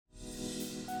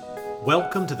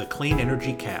Welcome to the Clean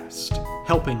Energy Cast,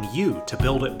 helping you to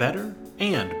build it better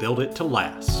and build it to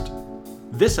last.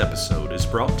 This episode is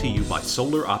brought to you by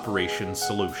Solar Operations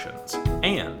Solutions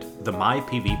and the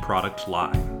myPV product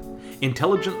line,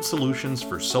 intelligent solutions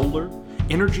for solar,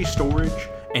 energy storage,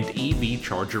 and EV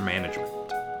charger management.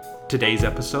 Today's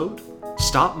episode: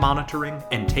 stop monitoring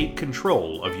and take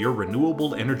control of your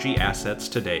renewable energy assets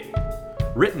today.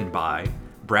 Written by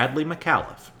Bradley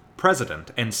McAuliffe,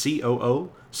 President and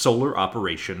COO, Solar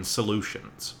Operations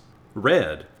Solutions.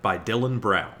 Read by Dylan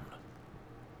Brown.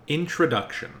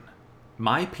 Introduction.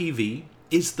 myPV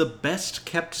is the best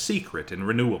kept secret in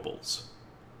renewables.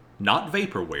 Not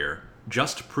vaporware,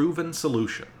 just proven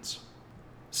solutions.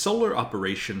 Solar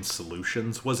Operations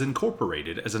Solutions was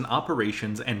incorporated as an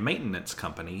operations and maintenance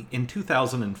company in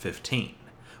 2015,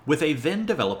 with a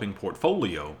then-developing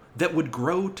portfolio that would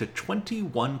grow to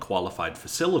 21 qualified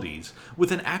facilities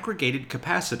with an aggregated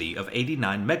capacity of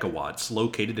 89 megawatts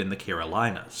located in the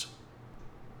Carolinas.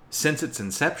 Since its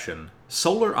inception,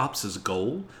 Solar Ops'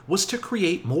 goal was to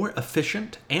create more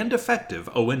efficient and effective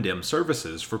O&M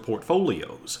services for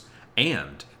portfolios,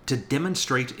 and to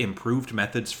demonstrate improved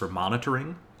methods for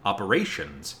monitoring,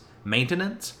 operations,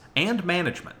 maintenance, and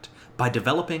management by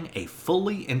developing a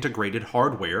fully integrated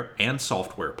hardware and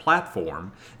software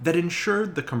platform that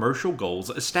ensured the commercial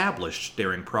goals established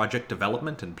during project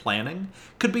development and planning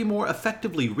could be more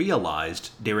effectively realized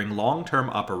during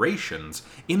long-term operations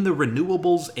in the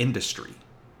renewables industry.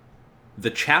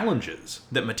 The challenges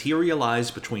that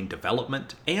materialize between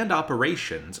development and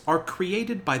operations are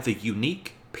created by the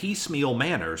unique, piecemeal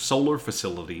manner solar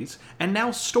facilities and now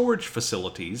storage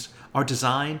facilities are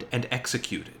designed and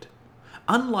executed.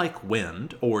 Unlike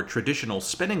wind or traditional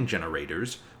spinning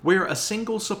generators, where a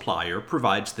single supplier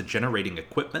provides the generating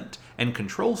equipment and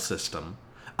control system,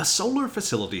 a solar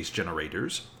facility's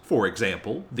generators, for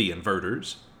example, the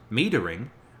inverters, metering,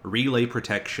 relay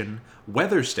protection,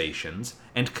 weather stations,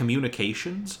 and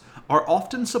communications, are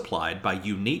often supplied by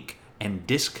unique and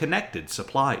disconnected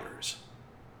suppliers.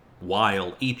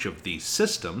 While each of these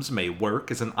systems may work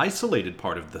as an isolated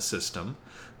part of the system,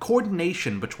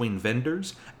 coordination between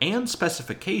vendors and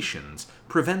specifications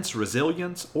prevents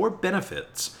resilience or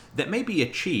benefits that may be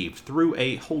achieved through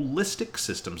a holistic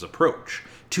systems approach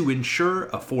to ensure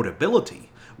affordability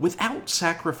without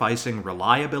sacrificing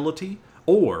reliability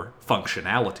or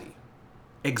functionality.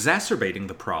 Exacerbating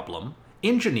the problem,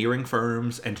 engineering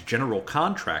firms and general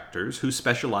contractors who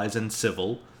specialize in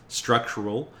civil,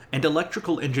 structural, and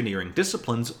electrical engineering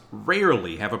disciplines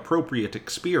rarely have appropriate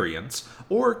experience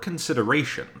or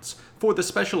considerations for the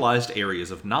specialized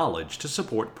areas of knowledge to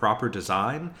support proper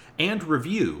design and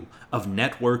review of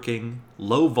networking,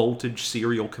 low-voltage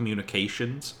serial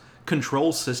communications,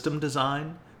 control system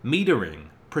design, metering,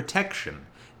 protection,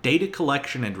 data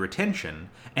collection and retention,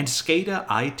 and SCADA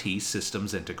IT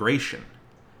systems integration.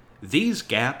 These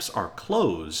gaps are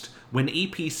closed when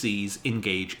EPCs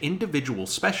engage individual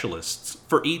specialists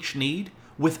for each need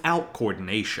without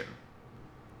coordination.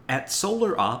 At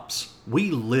Solar Ops, we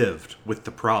lived with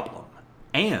the problem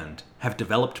and have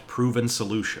developed proven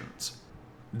solutions.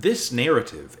 This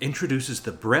narrative introduces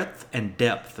the breadth and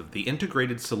depth of the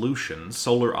integrated solutions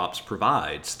Solar Ops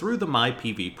provides through the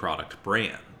myPV product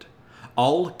brand.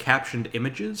 All captioned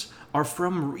images are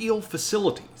from real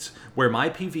facilities where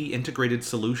myPV integrated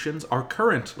solutions are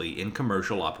currently in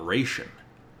commercial operation.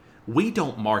 We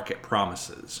don't market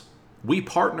promises. We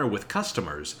partner with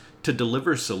customers to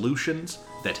deliver solutions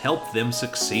that help them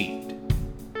succeed.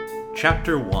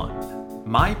 Chapter 1: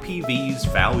 myPV's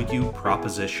Value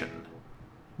Proposition.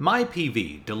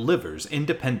 myPV delivers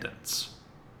independence.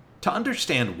 To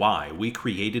understand why we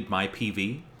created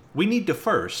myPV, we need to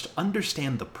first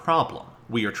understand the problem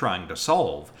we are trying to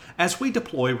solve as we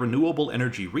deploy renewable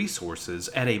energy resources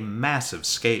at a massive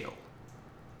scale.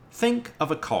 Think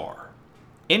of a car.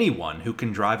 Anyone who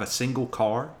can drive a single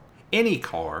car, any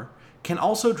car, can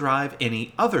also drive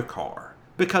any other car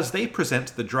because they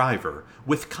present the driver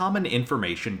with common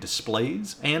information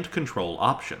displays and control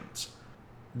options.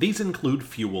 These include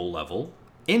fuel level,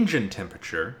 engine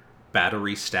temperature,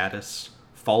 battery status,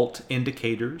 fault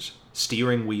indicators,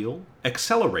 steering wheel,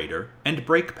 accelerator, and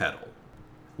brake pedal.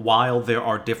 While there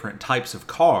are different types of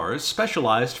cars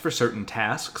specialized for certain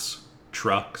tasks,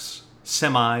 trucks,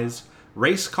 semis,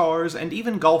 race cars, and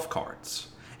even golf carts,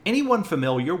 anyone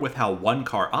familiar with how one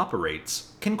car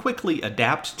operates can quickly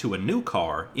adapt to a new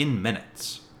car in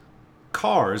minutes.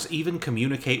 Cars even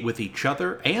communicate with each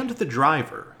other and the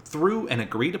driver through an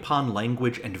agreed-upon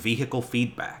language and vehicle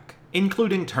feedback,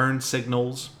 including turn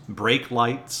signals, brake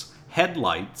lights,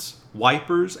 headlights,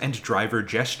 wipers, and driver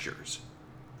gestures.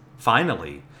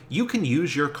 Finally, You can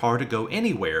use your car to go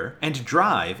anywhere and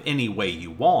drive any way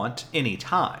you want,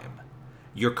 anytime.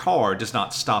 Your car does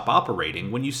not stop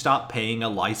operating when you stop paying a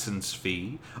license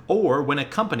fee or when a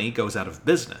company goes out of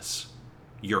business.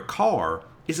 Your car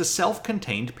is a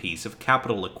self-contained piece of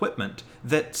capital equipment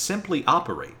that simply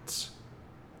operates.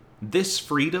 This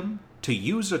freedom to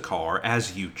use a car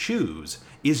as you choose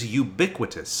is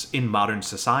ubiquitous in modern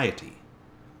society.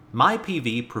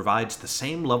 myPV provides the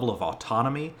same level of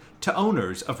autonomy to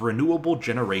owners of renewable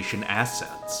generation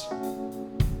assets.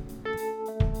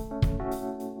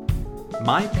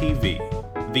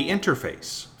 myPV, the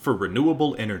interface for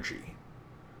renewable energy.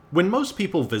 When most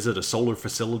people visit a solar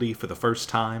facility for the first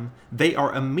time, they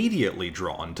are immediately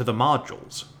drawn to the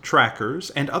modules,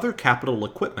 trackers, and other capital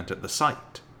equipment at the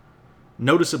site.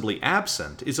 Noticeably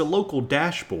absent is a local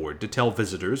dashboard to tell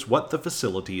visitors what the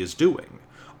facility is doing,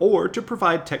 or to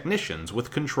provide technicians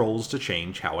with controls to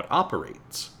change how it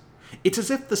operates. It's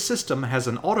as if the system has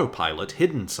an autopilot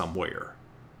hidden somewhere.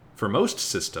 For most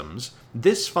systems,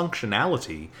 this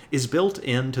functionality is built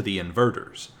into the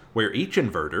inverters, where each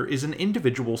inverter is an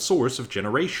individual source of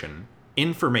generation,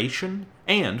 information,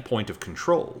 and point of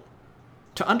control.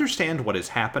 To understand what is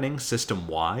happening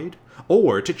system-wide,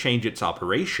 or to change its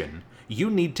operation, you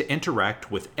need to interact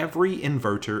with every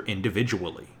inverter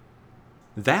individually.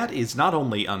 That is not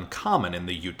only uncommon in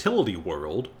the utility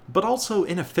world, but also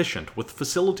inefficient with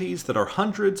facilities that are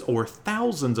hundreds or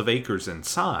thousands of acres in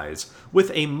size with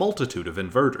a multitude of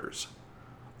inverters.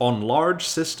 On large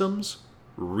systems,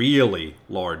 really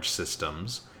large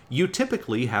systems, you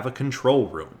typically have a control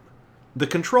room. The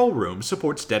control room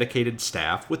supports dedicated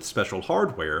staff with special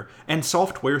hardware and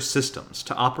software systems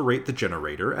to operate the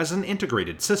generator as an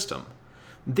integrated system.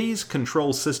 These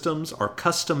control systems are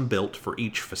custom-built for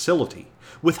each facility,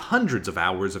 with hundreds of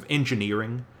hours of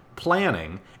engineering,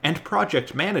 planning, and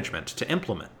project management to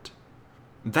implement.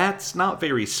 That's not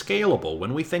very scalable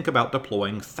when we think about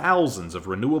deploying thousands of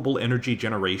renewable energy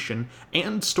generation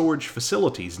and storage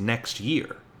facilities next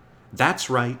year. That's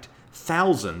right,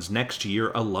 thousands next year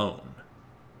alone.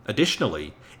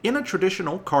 Additionally, in a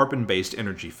traditional carbon-based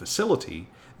energy facility,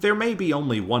 there may be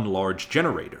only one large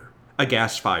generator, a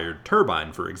gas-fired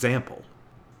turbine, for example.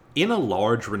 In a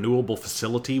large renewable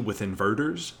facility with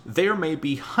inverters, there may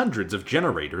be hundreds of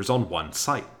generators on one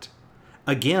site.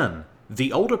 Again,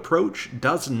 the old approach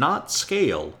does not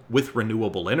scale with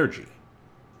renewable energy.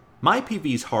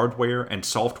 myPV's hardware and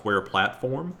software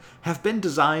platform have been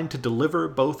designed to deliver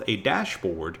both a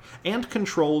dashboard and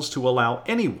controls to allow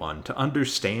anyone to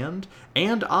understand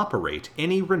and operate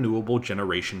any renewable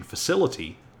generation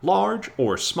facility, large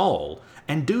or small,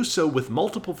 and do so with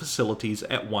multiple facilities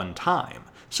at one time,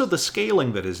 so the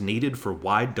scaling that is needed for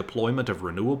wide deployment of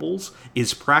renewables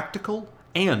is practical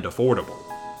and affordable.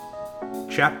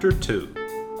 Chapter 2: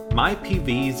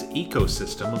 myPV's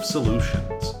Ecosystem of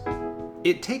Solutions.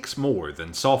 It takes more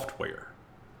than software.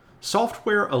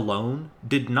 Software alone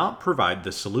did not provide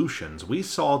the solutions we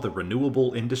saw the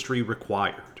renewable industry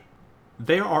required.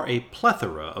 There are a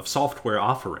plethora of software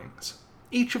offerings,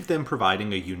 each of them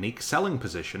providing a unique selling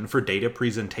position for data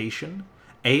presentation,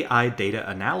 AI data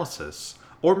analysis,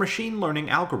 or machine learning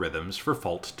algorithms for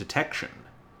fault detection.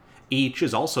 Each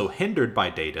is also hindered by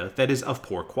data that is of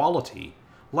poor quality,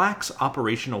 lacks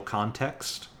operational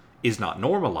context, is not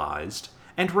normalized,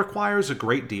 and requires a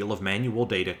great deal of manual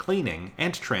data cleaning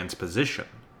and transposition.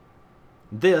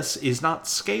 This is not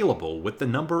scalable with the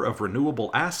number of renewable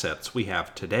assets we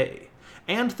have today,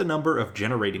 and the number of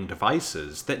generating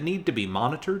devices that need to be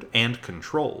monitored and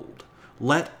controlled,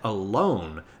 let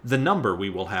alone the number we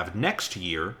will have next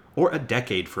year or a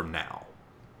decade from now.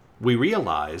 We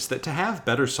realize that to have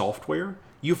better software,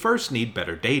 you first need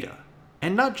better data,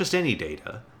 and not just any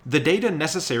data, the data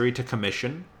necessary to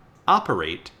commission,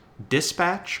 operate,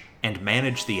 dispatch, and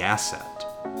manage the asset.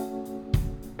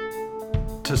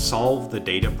 To solve the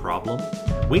data problem,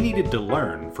 we needed to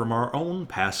learn from our own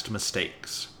past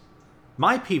mistakes.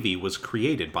 myPV was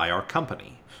created by our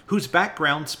company, whose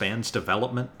background spans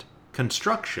development,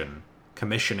 construction,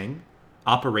 commissioning,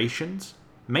 operations,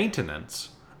 maintenance,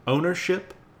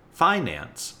 ownership,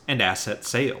 finance, and asset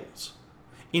sales.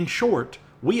 In short,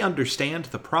 we understand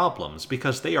the problems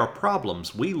because they are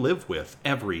problems we live with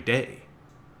every day.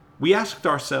 We asked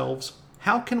ourselves,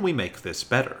 how can we make this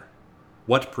better?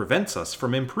 What prevents us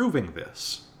from improving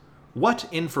this? What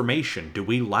information do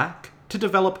we lack to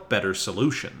develop better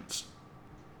solutions?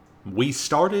 We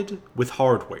started with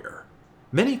hardware.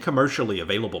 Many commercially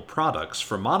available products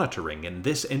for monitoring in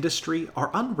this industry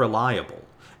are unreliable,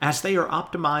 as they are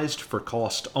optimized for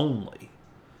cost only.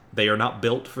 They are not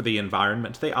built for the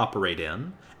environment they operate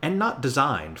in, and not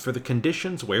designed for the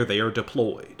conditions where they are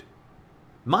deployed.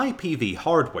 myPV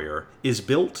hardware is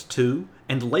built to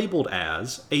and labeled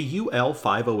as a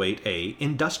UL508A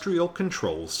industrial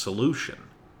controls solution.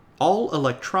 All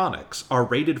electronics are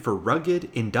rated for rugged,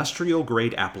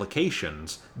 industrial-grade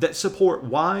applications that support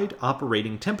wide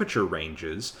operating temperature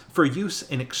ranges for use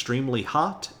in extremely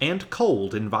hot and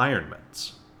cold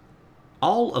environments.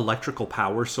 All electrical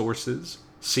power sources,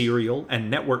 serial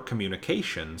and network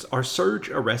communications are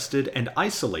surge-arrested and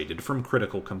isolated from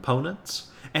critical components,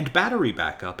 and battery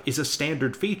backup is a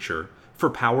standard feature for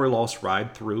power loss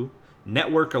ride-through,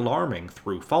 network alarming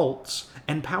through faults,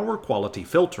 and power quality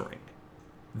filtering.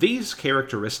 These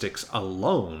characteristics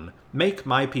alone make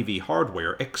myPV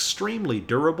hardware extremely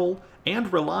durable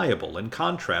and reliable in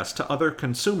contrast to other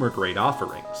consumer-grade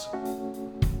offerings.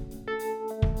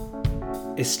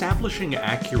 Establishing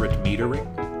accurate metering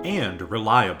and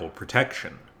reliable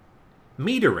protection.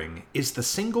 Metering is the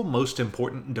single most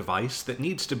important device that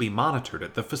needs to be monitored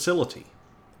at the facility.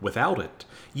 Without it,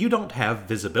 you don't have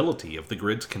visibility of the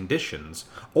grid's conditions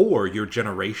or your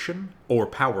generation or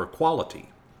power quality,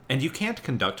 and you can't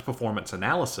conduct performance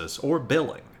analysis or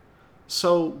billing.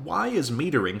 So why is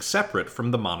metering separate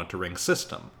from the monitoring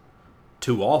system?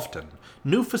 Too often,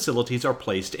 new facilities are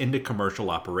placed into commercial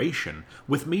operation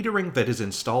with metering that is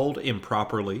installed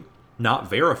improperly, not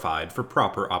verified for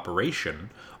proper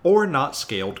operation, or not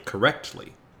scaled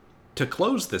correctly. To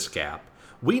close this gap,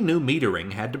 we knew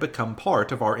metering had to become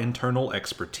part of our internal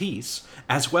expertise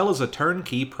as well as a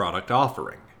turnkey product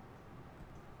offering.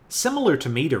 Similar to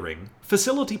metering,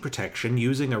 facility protection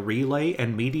using a relay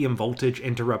and medium voltage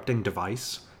interrupting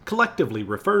device, collectively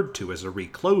referred to as a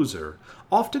recloser,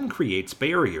 often creates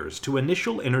barriers to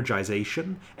initial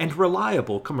energization and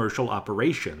reliable commercial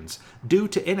operations due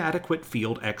to inadequate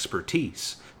field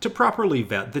expertise to properly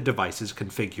vet the device's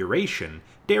configuration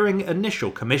during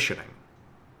initial commissioning.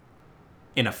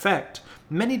 In effect,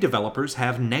 many developers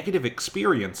have negative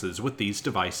experiences with these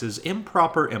devices'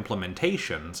 improper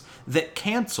implementations that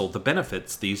cancel the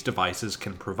benefits these devices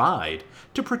can provide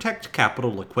to protect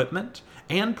capital equipment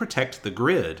and protect the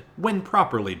grid when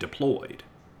properly deployed.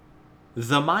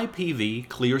 The myPV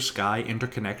Clear Sky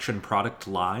Interconnection product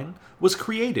line was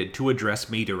created to address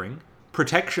metering,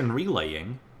 protection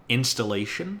relaying,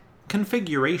 installation,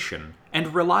 configuration,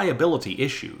 and reliability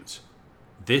issues.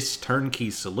 This turnkey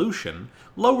solution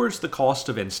lowers the cost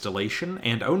of installation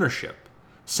and ownership,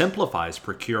 simplifies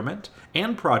procurement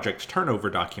and project turnover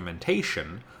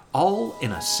documentation, all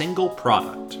in a single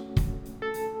product.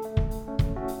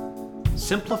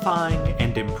 Simplifying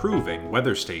and improving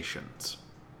weather stations.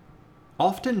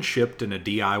 Often shipped in a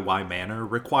DIY manner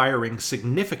requiring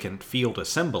significant field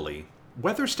assembly,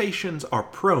 weather stations are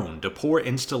prone to poor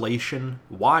installation,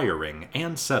 wiring,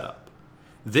 and setup.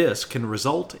 This can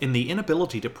result in the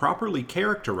inability to properly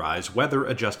characterize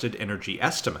weather-adjusted energy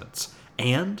estimates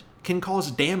and can cause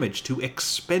damage to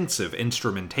expensive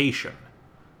instrumentation.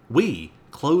 We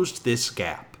closed this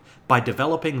gap by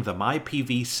developing the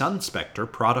myPV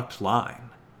SunSpector product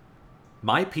line.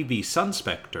 myPV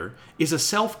SunSpector is a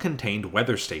self-contained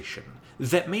weather station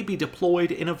that may be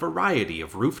deployed in a variety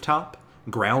of rooftop,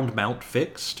 ground mount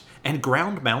fixed, and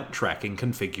ground mount tracking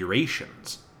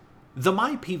configurations. The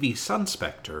myPV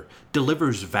SunSpector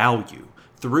delivers value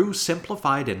through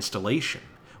simplified installation,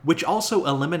 which also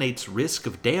eliminates risk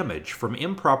of damage from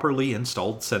improperly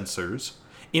installed sensors,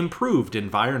 improved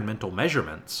environmental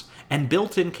measurements, and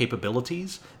built-in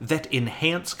capabilities that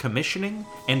enhance commissioning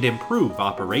and improve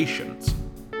operations.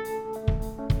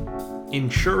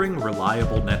 Ensuring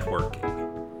reliable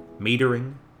networking.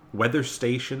 Metering, weather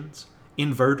stations,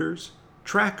 inverters,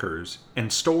 trackers,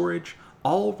 and storage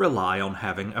all rely on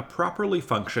having a properly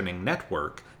functioning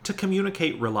network to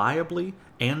communicate reliably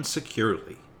and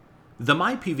securely. The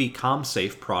myPV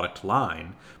ComSafe product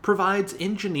line provides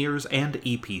engineers and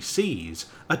EPCs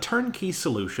a turnkey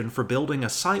solution for building a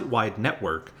site-wide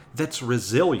network that's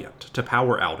resilient to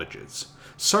power outages,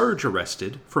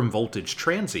 surge-arrested from voltage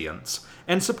transients,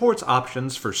 and supports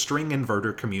options for string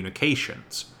inverter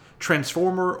communications,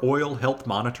 transformer oil health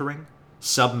monitoring,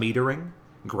 sub-metering,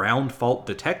 ground fault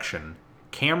detection,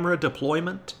 camera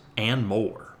deployment, and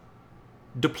more.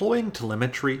 Deploying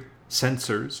telemetry,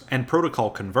 sensors, and protocol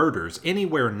converters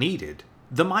anywhere needed,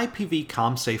 the myPV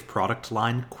ComSafe product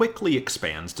line quickly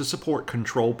expands to support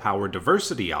control power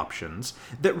diversity options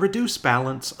that reduce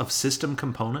balance of system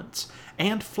components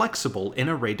and flexible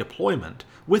in-array deployment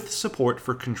with support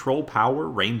for control power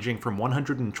ranging from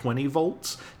 120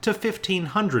 volts to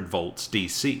 1500 volts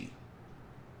DC.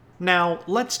 Now,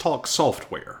 let's talk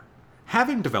software.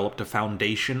 Having developed a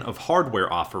foundation of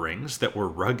hardware offerings that were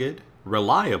rugged,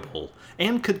 reliable,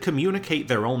 and could communicate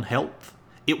their own health,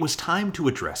 it was time to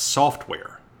address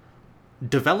software.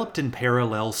 Developed in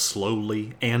parallel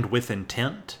slowly and with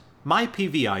intent,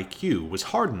 myPV IQ was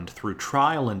hardened through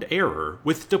trial and error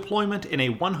with deployment in a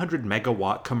 100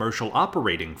 megawatt commercial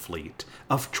operating fleet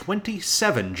of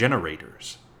 27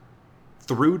 generators.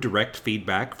 Through direct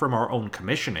feedback from our own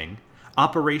commissioning,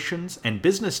 operations, and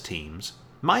business teams,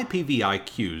 myPV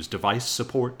IQ's device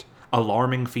support,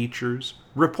 alarming features,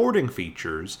 reporting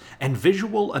features, and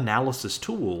visual analysis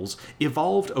tools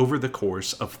evolved over the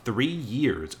course of 3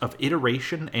 years of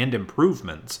iteration and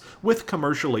improvements with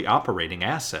commercially operating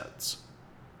assets.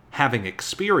 Having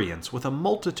experience with a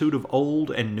multitude of old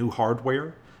and new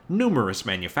hardware, numerous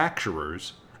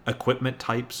manufacturers, equipment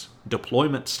types,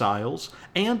 deployment styles,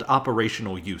 and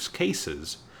operational use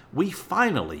cases, we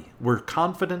finally were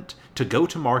confident to go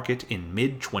to market in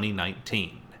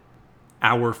mid-2019.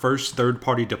 Our first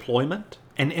third-party deployment,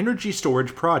 an energy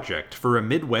storage project for a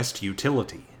Midwest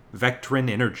utility, Vectren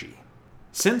Energy.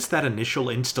 Since that initial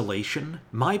installation,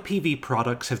 myPV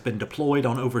products have been deployed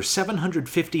on over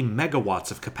 750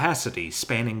 megawatts of capacity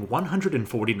spanning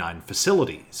 149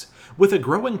 facilities, with a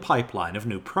growing pipeline of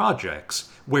new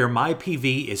projects where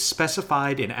myPV is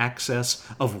specified in excess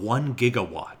of 1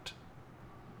 gigawatt.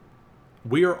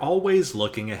 We are always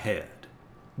looking ahead.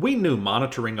 We knew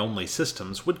monitoring-only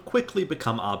systems would quickly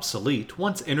become obsolete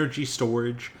once energy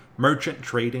storage, merchant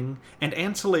trading, and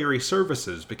ancillary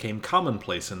services became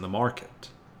commonplace in the market.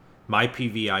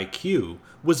 myPV IQ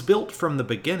was built from the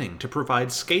beginning to provide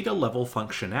SCADA-level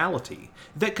functionality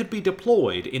that could be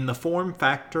deployed in the form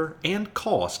factor and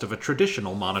cost of a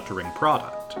traditional monitoring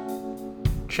product.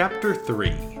 Chapter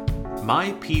 3: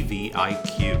 myPV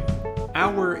IQ,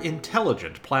 our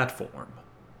intelligent platform.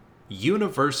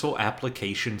 Universal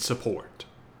application support.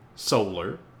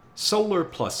 Solar, solar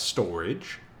plus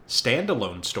storage,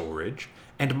 standalone storage,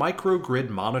 and microgrid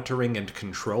monitoring and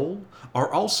control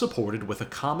are all supported with a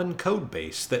common code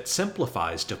base that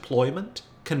simplifies deployment,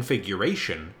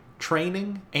 configuration,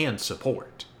 training, and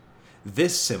support.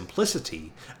 This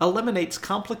simplicity eliminates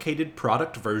complicated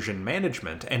product version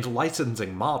management and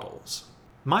licensing models.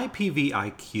 myPV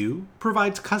IQ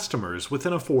provides customers with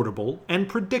an affordable and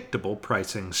predictable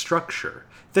pricing structure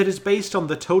that is based on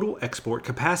the total export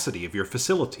capacity of your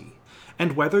facility,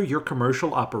 and whether your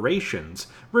commercial operations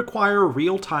require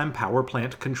real-time power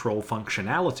plant control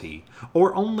functionality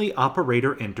or only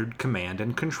operator-entered command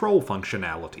and control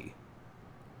functionality.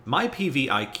 myPV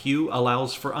IQ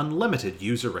allows for unlimited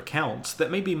user accounts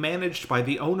that may be managed by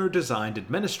the owner-designed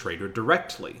administrator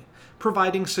directly,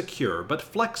 providing secure but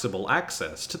flexible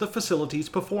access to the facility's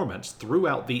performance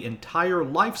throughout the entire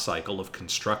lifecycle of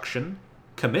construction,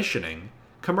 commissioning,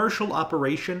 commercial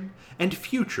operation, and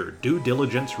future due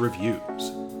diligence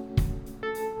reviews.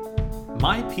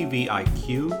 myPV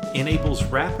IQ enables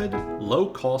rapid,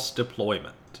 low-cost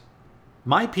deployment.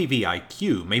 myPV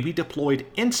IQ may be deployed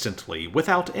instantly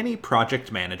without any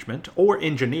project management or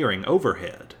engineering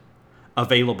overhead.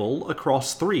 Available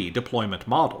across 3 deployment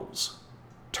models: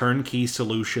 turnkey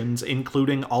solutions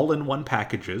including all-in-one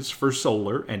packages for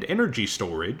solar and energy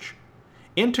storage,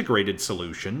 integrated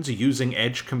solutions using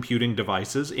edge computing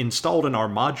devices installed in our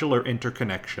modular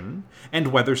interconnection and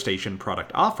weather station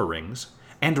product offerings,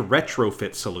 and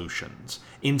retrofit solutions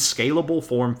in scalable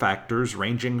form factors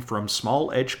ranging from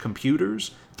small edge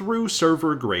computers through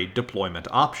server-grade deployment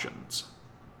options.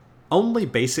 Only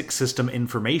basic system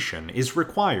information is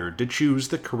required to choose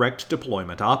the correct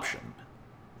deployment option.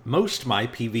 Most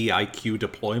myPV IQ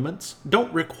deployments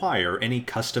don't require any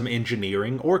custom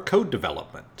engineering or code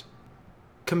development.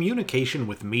 Communication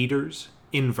with meters,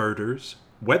 inverters,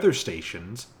 weather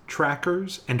stations,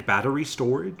 trackers, and battery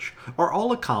storage are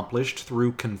all accomplished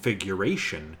through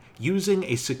configuration using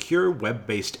a secure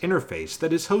web-based interface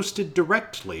that is hosted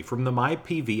directly from the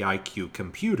myPV IQ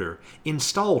computer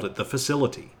installed at the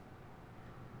facility.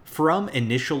 From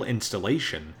initial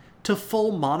installation to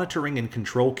full monitoring and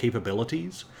control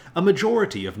capabilities, a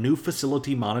majority of new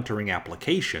facility monitoring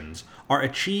applications are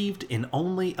achieved in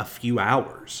only a few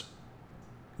hours.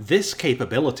 This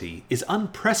capability is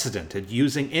unprecedented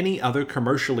using any other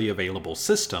commercially available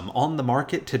system on the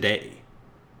market today.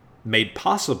 Made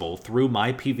possible through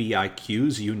myPV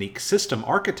IQ's unique system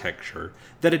architecture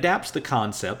that adapts the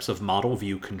concepts of model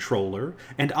view controller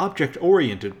and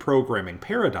object-oriented programming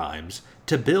paradigms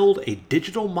to build a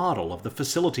digital model of the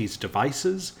facility's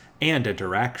devices and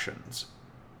interactions.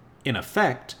 In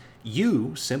effect,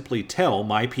 you simply tell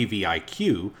myPV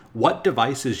IQ what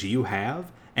devices you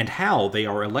have and how they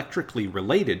are electrically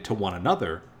related to one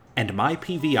another, and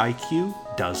myPV IQ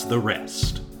does the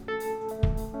rest.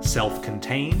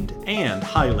 Self-contained and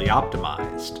highly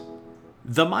optimized.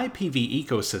 The myPV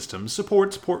ecosystem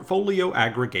supports portfolio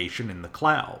aggregation in the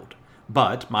cloud,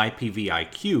 But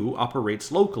myPV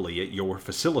operates locally at your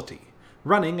facility,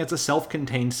 running as a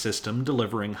self-contained system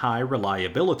delivering high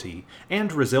reliability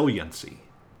and resiliency.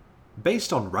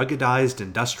 Based on ruggedized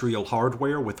industrial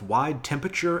hardware with wide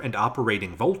temperature and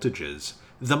operating voltages,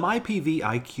 the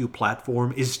myPV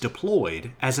platform is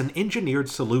deployed as an engineered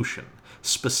solution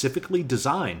specifically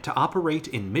designed to operate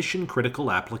in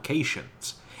mission-critical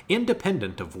applications,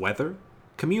 independent of weather,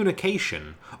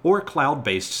 communication, or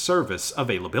cloud-based service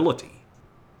availability.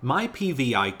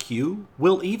 myPV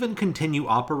will even continue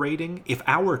operating if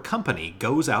our company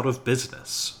goes out of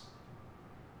business.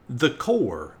 The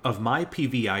core of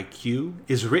myPV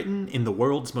is written in the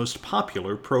world's most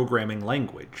popular programming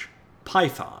language,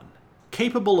 Python,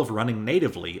 capable of running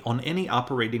natively on any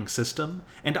operating system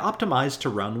and optimized to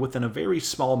run within a very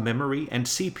small memory and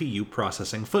CPU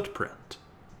processing footprint.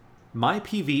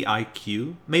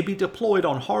 myPV may be deployed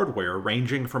on hardware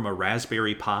ranging from a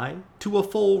Raspberry Pi to a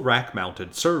full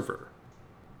rack-mounted server.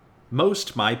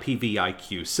 Most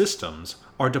myPV systems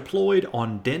are deployed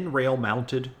on DIN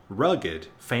rail-mounted, rugged,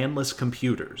 fanless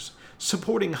computers,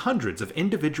 supporting hundreds of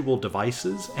individual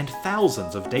devices and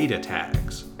thousands of data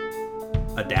tags.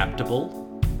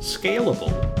 Adaptable,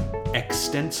 scalable,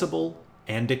 extensible,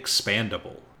 and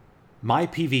expandable.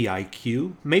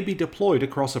 myPV may be deployed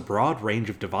across a broad range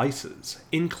of devices,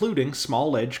 including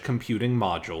small edge computing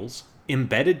modules,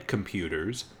 embedded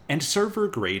computers, and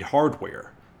server-grade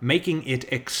hardware, making it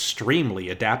extremely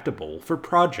adaptable for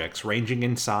projects ranging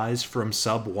in size from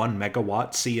sub-1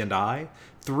 megawatt C&I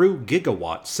through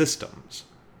gigawatt systems.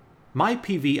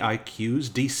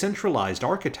 myPV decentralized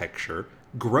architecture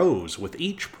grows with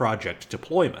each project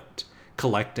deployment,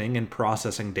 collecting and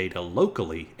processing data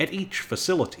locally at each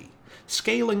facility,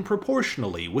 scaling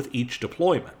proportionally with each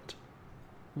deployment.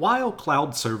 While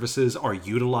cloud services are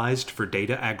utilized for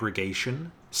data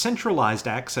aggregation, centralized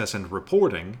access and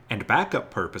reporting, and backup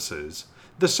purposes,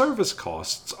 the service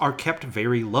costs are kept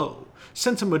very low,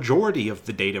 since a majority of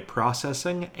the data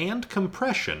processing and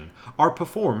compression are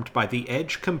performed by the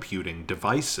edge computing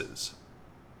devices.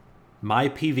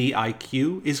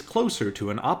 myPV is closer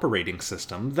to an operating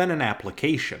system than an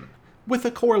application, with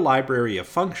a core library of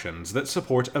functions that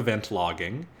support event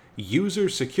logging, user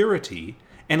security,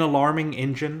 an alarming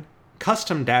engine,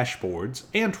 custom dashboards,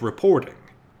 and reporting.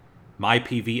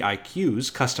 myPV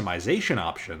customization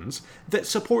options that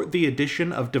support the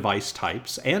addition of device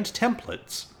types and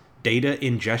templates, data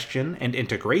ingestion and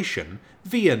integration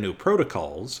via new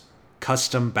protocols,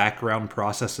 custom background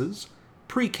processes,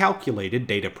 pre-calculated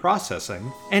data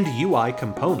processing, and UI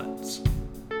components.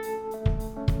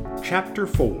 Chapter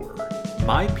 4.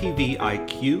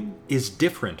 myPV is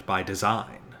different by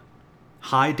design.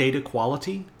 High data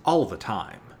quality all the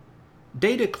time.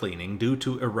 Data cleaning due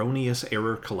to erroneous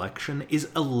error collection is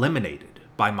eliminated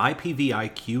by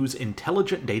myPV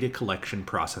intelligent data collection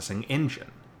processing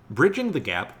engine, bridging the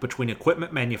gap between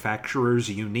equipment manufacturers'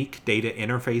 unique data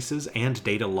interfaces and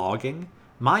data logging.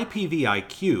 myPV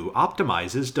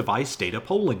optimizes device data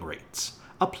polling rates,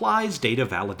 applies data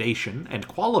validation and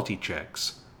quality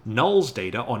checks, nulls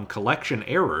data on collection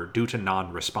error due to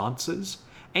non-responses,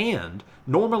 and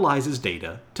normalizes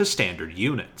data to standard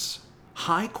units.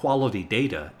 High-quality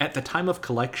data at the time of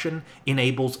collection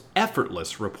enables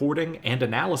effortless reporting and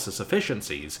analysis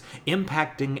efficiencies,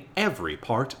 impacting every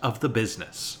part of the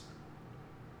business.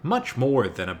 Much more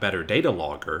than a better data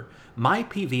logger,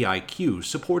 myPV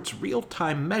supports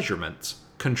real-time measurements,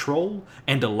 control,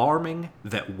 and alarming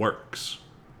that works.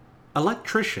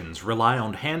 Electricians rely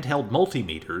on handheld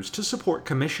multimeters to support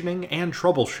commissioning and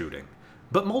troubleshooting,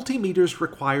 but multimeters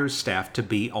requires staff to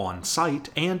be on site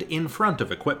and in front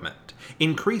of equipment,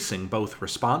 increasing both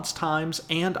response times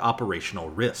and operational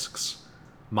risks.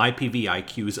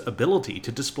 myPV ability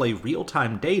to display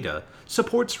real-time data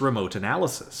supports remote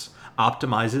analysis,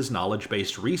 optimizes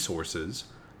knowledge-based resources,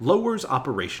 lowers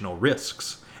operational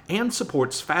risks, and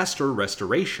supports faster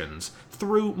restorations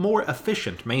through more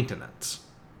efficient maintenance.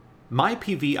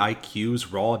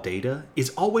 myPV raw data is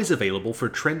always available for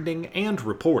trending and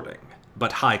reporting,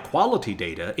 but high-quality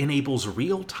data enables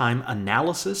real-time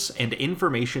analysis and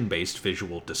information-based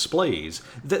visual displays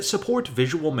that support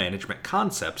visual management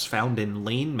concepts found in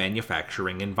lean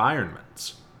manufacturing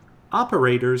environments.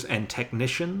 Operators and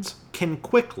technicians can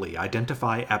quickly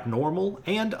identify abnormal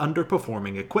and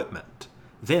underperforming equipment,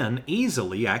 then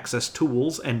easily access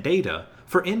tools and data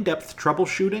for in-depth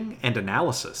troubleshooting and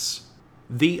analysis.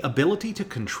 The ability to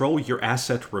control your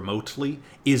asset remotely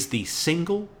is the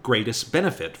single greatest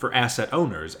benefit for asset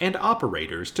owners and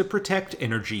operators to protect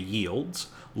energy yields,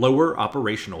 lower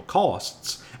operational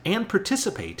costs, and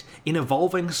participate in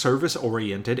evolving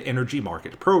service-oriented energy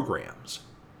market programs.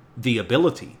 The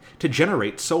ability to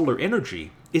generate solar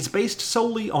energy is based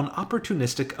solely on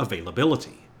opportunistic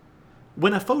availability.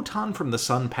 When a photon from the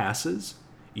sun passes,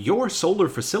 your solar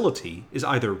facility is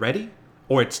either ready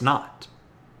or it's not.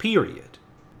 Period.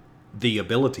 The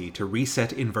ability to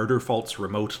reset inverter faults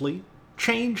remotely,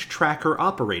 change tracker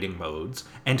operating modes,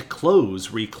 and close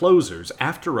reclosers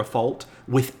after a fault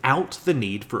without the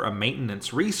need for a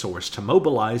maintenance resource to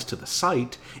mobilize to the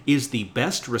site is the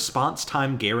best response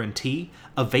time guarantee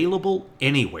available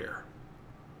anywhere.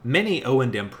 Many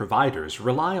O&M providers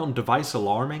rely on device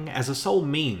alarming as a sole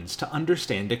means to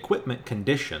understand equipment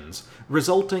conditions,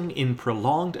 resulting in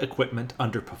prolonged equipment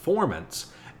underperformance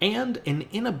and an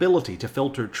inability to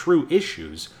filter true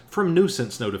issues from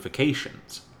nuisance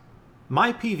notifications.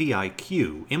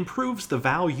 myPV improves the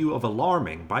value of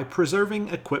alarming by preserving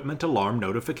equipment alarm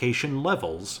notification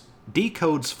levels,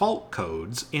 decodes fault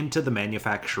codes into the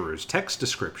manufacturer's text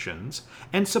descriptions,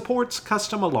 and supports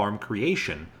custom alarm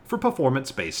creation for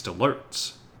performance-based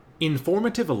alerts.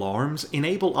 Informative alarms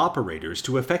enable operators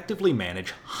to effectively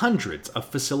manage hundreds of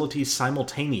facilities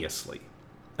simultaneously.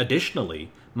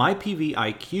 Additionally,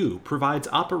 myPV provides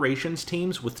operations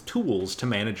teams with tools to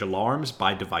manage alarms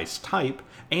by device type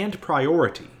and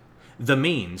priority, the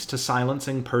means to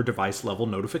silencing per-device level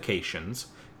notifications,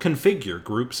 configure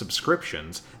group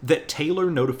subscriptions that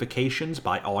tailor notifications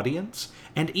by audience,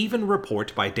 and even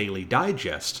report by daily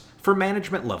digest for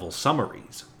management-level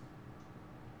summaries.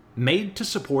 Made to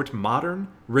support modern,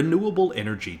 renewable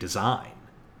energy design.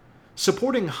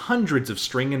 Supporting hundreds of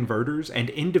string inverters and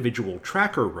individual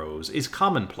tracker rows is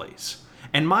commonplace,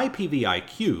 and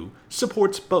myPV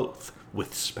supports both,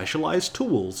 with specialized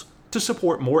tools to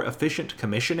support more efficient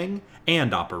commissioning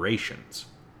and operations.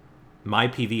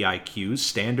 myPV's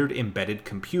standard embedded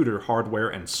computer hardware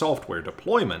and software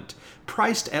deployment,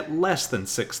 priced at less than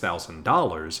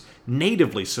 $6,000,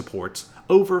 natively supports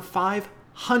over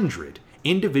 500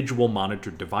 individual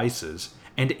monitored devices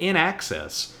and in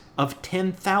excess of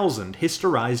 10,000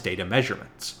 historized data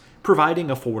measurements, providing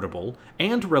affordable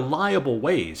and reliable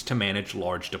ways to manage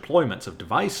large deployments of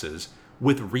devices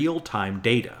with real-time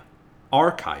data,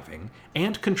 archiving,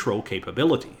 and control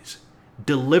capabilities,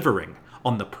 delivering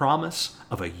on the promise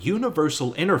of a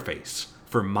universal interface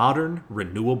for modern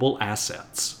renewable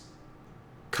assets.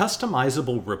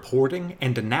 Customizable reporting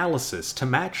and analysis to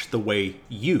match the way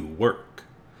you work.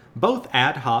 Both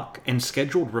ad hoc and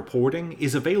scheduled reporting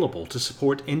is available to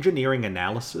support engineering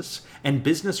analysis and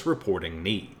business reporting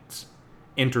needs.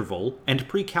 Interval and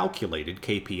pre-calculated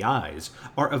KPIs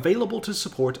are available to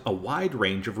support a wide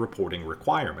range of reporting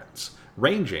requirements,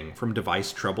 ranging from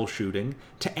device troubleshooting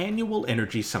to annual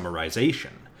energy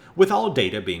summarization, with all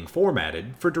data being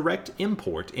formatted for direct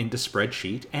import into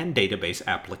spreadsheet and database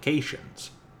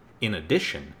applications. In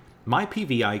addition,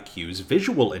 myPV's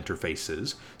visual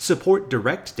interfaces support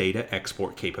direct data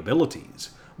export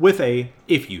capabilities, with a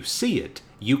 "if you see it,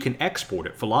 you can export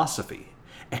it" philosophy,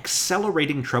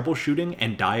 accelerating troubleshooting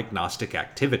and diagnostic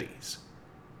activities.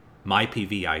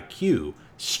 myPV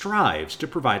strives to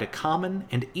provide a common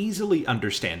and easily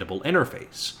understandable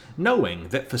interface, knowing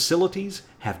that facilities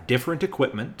have different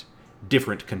equipment,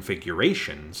 different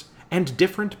configurations, and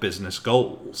different business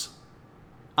goals.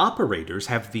 Operators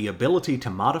have the ability to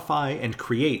modify and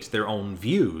create their own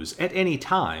views at any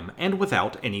time and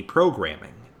without any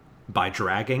programming. By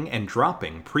dragging and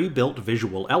dropping pre-built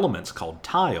visual elements called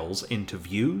tiles into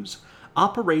views,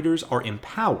 operators are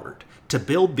empowered to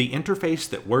build the interface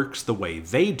that works the way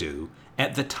they do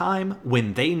at the time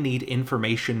when they need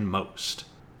information most.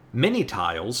 Many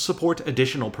tiles support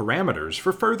additional parameters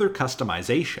for further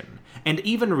customization, and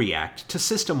even react to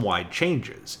system-wide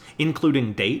changes,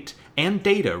 including date and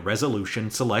data resolution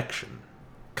selection.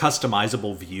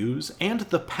 Customizable views and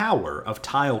the power of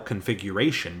tile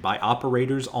configuration by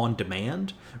operators on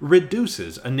demand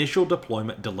reduces initial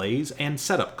deployment delays and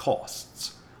setup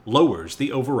costs, lowers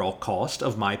the overall cost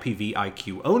of myPV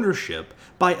ownership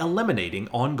by eliminating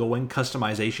ongoing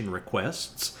customization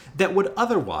requests that would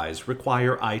otherwise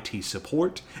require IT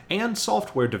support and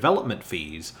software development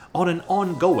fees on an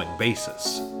ongoing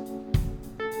basis.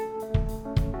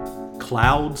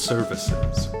 Cloud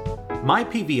services.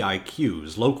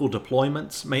 myPV's local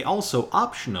deployments may also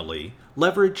optionally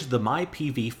leverage the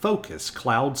myPV Focus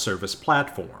cloud service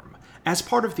platform as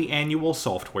part of the annual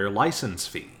software license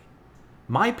fee.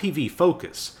 myPV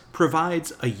Focus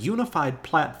provides a unified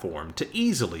platform to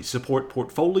easily support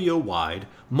portfolio-wide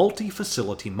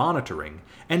multi-facility monitoring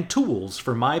and tools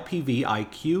for myPV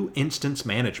instance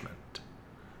management.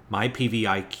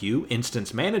 myPV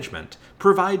Instance Management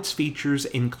provides features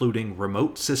including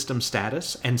remote system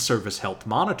status and service health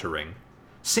monitoring,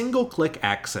 single-click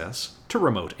access to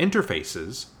remote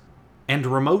interfaces, and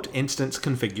remote instance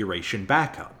configuration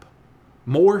backup.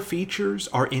 More features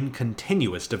are in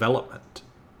continuous development: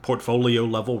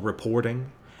 portfolio-level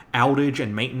reporting, outage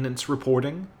and maintenance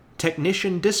reporting,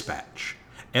 technician dispatch,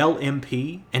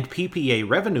 LMP and PPA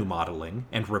revenue modeling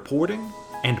and reporting,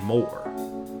 and more.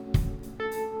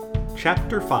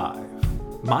 Chapter 5.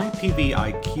 myPV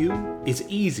IQ is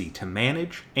easy to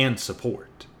manage and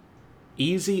support.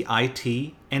 Easy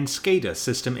IT and SCADA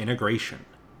system integration.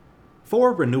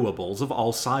 For renewables of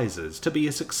all sizes to be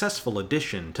a successful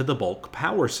addition to the bulk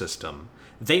power system,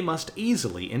 they must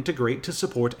easily integrate to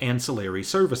support ancillary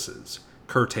services,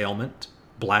 curtailment,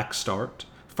 black start,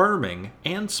 firming,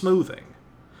 and smoothing.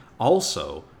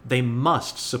 Also, they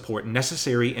must support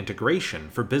necessary integration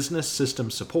for business system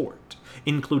support,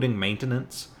 including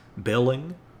maintenance,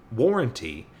 billing,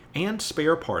 warranty, and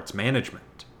spare parts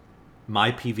management.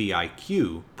 myPV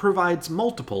IQ provides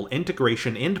multiple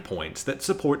integration endpoints that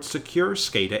support secure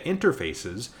SCADA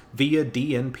interfaces via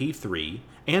DNP3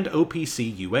 and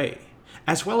OPC UA,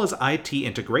 as well as IT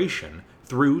integration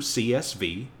through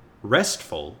CSV,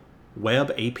 RESTful,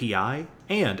 Web API,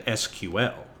 and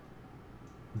SQL.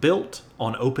 Built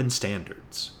on open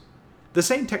standards. The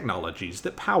same technologies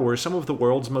that power some of the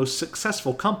world's most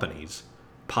successful companies,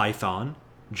 Python,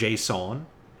 JSON,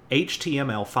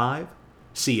 HTML5,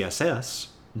 CSS,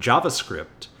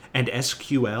 JavaScript, and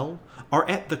SQL, are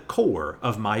at the core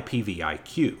of myPV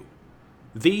IQ.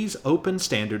 These open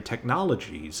standard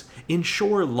technologies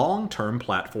ensure long-term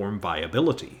platform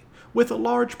viability, with a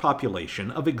large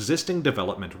population of existing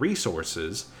development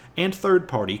resources and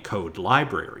third-party code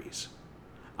libraries.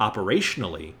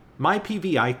 Operationally,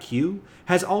 myPV IQ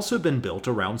has also been built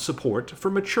around support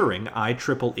for maturing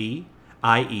IEEE,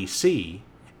 IEC,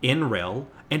 NREL,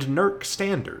 and NERC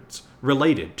standards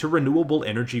related to renewable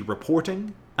energy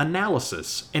reporting,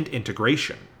 analysis, and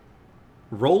integration.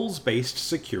 Roles-based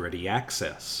security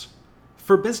access.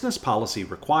 For business policy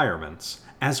requirements,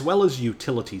 as well as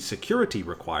utility security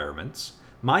requirements,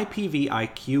 myPV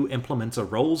IQ implements a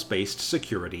roles-based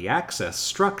security access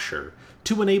structure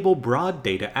to enable broad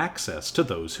data access to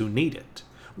those who need it,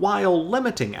 while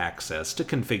limiting access to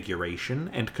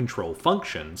configuration and control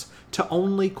functions to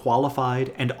only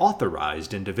qualified and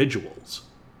authorized individuals.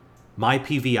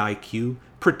 myPV IQ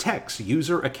protects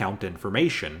user account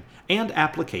information and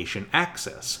application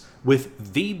access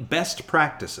with the best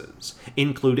practices,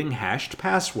 including hashed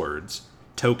passwords,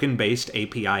 token-based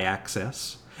API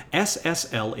access,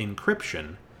 SSL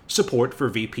encryption, support for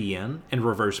VPN and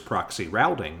reverse proxy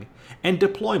routing, and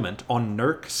deployment on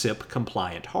NERC SIP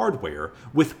compliant hardware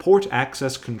with port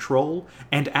access control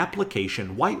and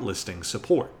application whitelisting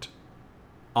support.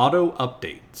 Auto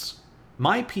updates.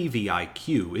 myPV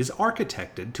IQ is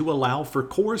architected to allow for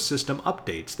core system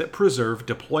updates that preserve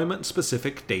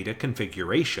deployment-specific data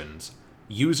configurations,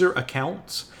 user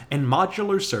accounts, and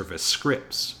modular service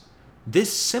scripts.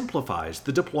 This simplifies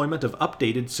the deployment of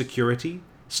updated security,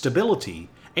 stability,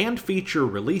 and feature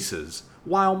releases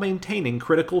while maintaining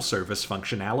critical service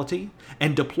functionality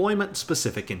and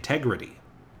deployment-specific integrity.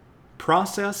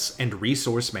 Process and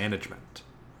resource management.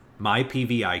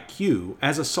 myPV IQ,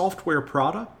 as a software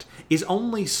product, is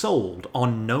only sold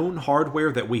on known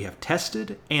hardware that we have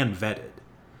tested and vetted.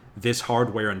 This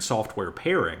hardware and software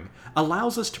pairing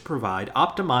allows us to provide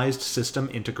optimized system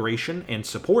integration and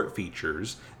support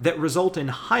features that result in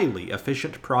highly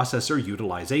efficient processor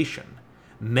utilization,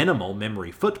 minimal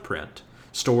memory footprint,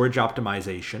 storage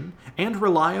optimization, and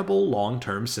reliable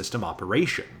long-term system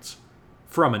operations.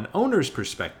 From an owner's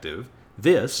perspective,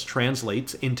 this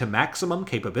translates into maximum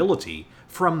capability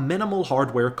from minimal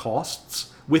hardware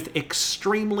costs with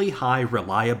extremely high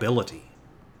reliability.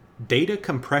 Data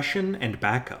compression and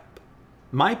backup.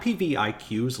 myPV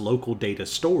IQ's local data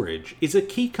storage is a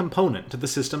key component to the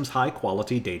system's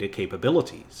high-quality data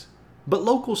capabilities, but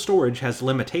local storage has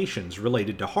limitations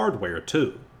related to hardware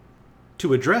too.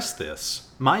 To address this,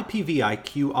 myPV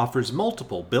IQ offers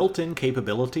multiple built-in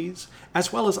capabilities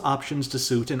as well as options to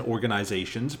suit an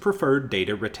organization's preferred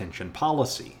data retention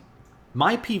policy.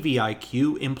 myPV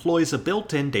IQ employs a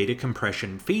built-in data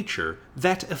compression feature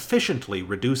that efficiently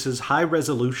reduces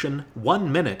high-resolution,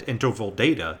 1-minute interval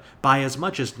data by as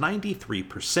much as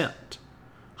 93%.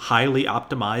 Highly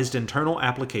optimized internal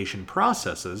application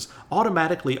processes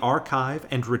automatically archive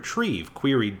and retrieve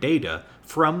queried data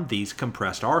from these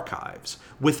compressed archives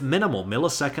with minimal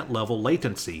millisecond-level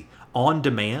latency on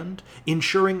demand,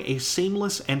 ensuring a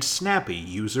seamless and snappy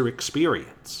user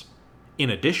experience. In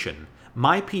addition,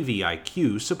 myPV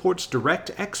IQ supports direct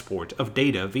export of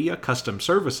data via custom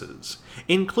services,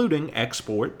 including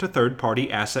export to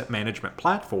third-party asset management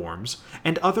platforms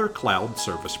and other cloud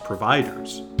service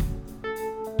providers.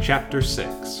 Chapter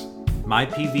 6.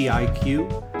 myPV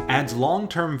IQ adds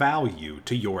long-term value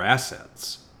to your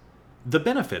assets. The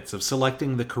benefits of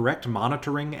selecting the correct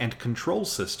monitoring and control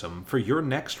system for your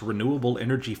next renewable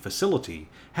energy facility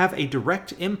have a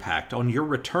direct impact on your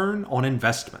return on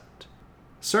investment.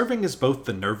 Serving as both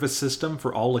the nervous system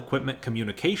for all equipment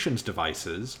communications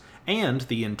devices and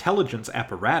the intelligence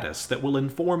apparatus that will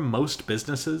inform most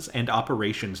businesses and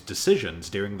operations decisions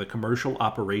during the commercial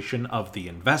operation of the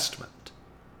investment.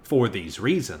 For these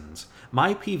reasons,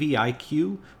 myPV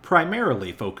IQ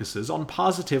primarily focuses on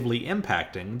positively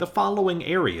impacting the following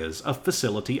areas of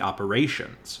facility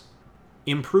operations.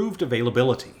 Improved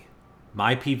availability.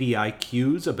 myPV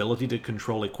IQ's ability to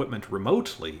control equipment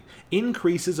remotely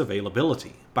increases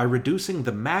availability by reducing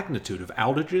the magnitude of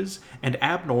outages and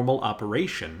abnormal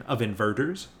operation of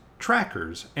inverters,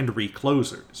 trackers, and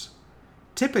reclosers.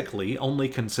 Typically only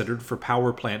considered for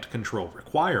power plant control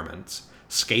requirements,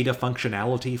 SCADA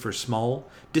functionality for small,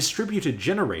 distributed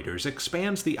generators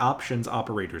expands the options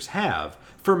operators have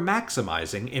for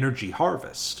maximizing energy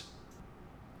harvest.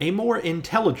 A more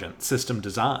intelligent system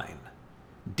design.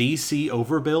 DC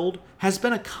overbuild has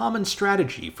been a common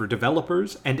strategy for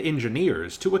developers and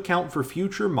engineers to account for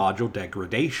future module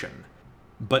degradation.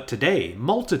 But today,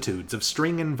 multitudes of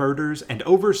string inverters and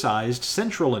oversized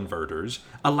central inverters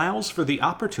allows for the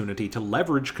opportunity to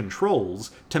leverage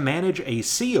controls to manage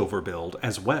AC overbuild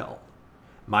as well.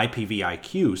 myPV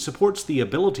IQ supports the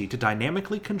ability to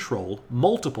dynamically control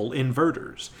multiple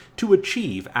inverters to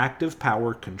achieve active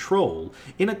power control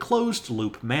in a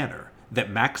closed-loop manner that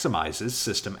maximizes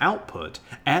system output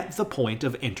at the point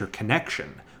of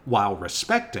interconnection, while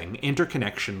respecting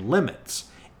interconnection limits,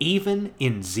 even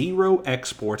in zero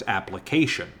export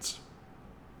applications.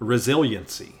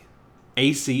 Resiliency.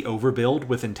 AC overbuild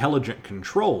with intelligent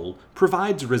control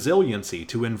provides resiliency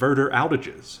to inverter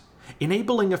outages,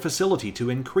 enabling a facility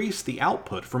to increase the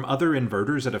output from other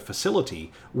inverters at a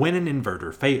facility when an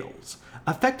inverter fails,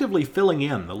 effectively filling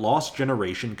in the lost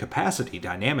generation capacity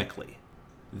dynamically.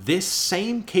 This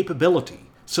same capability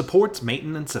supports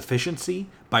maintenance efficiency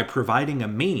by providing a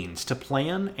means to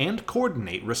plan and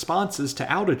coordinate responses to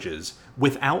outages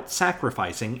without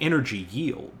sacrificing energy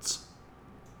yields.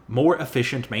 More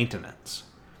efficient maintenance.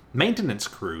 Maintenance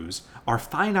crews are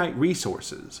finite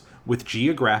resources with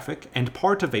geographic and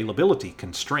part availability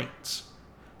constraints.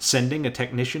 Sending a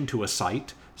technician to a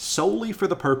site solely for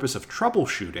the purpose of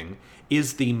troubleshooting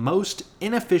is the most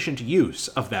inefficient use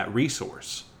of that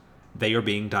resource. They are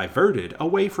being diverted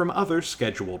away from other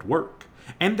scheduled work,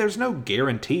 and there's no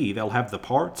guarantee they'll have the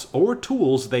parts or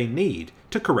tools they need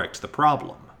to correct the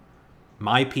problem.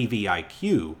 myPV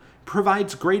IQ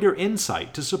provides greater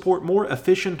insight to support more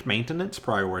efficient maintenance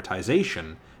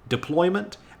prioritization,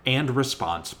 deployment, and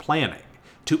response planning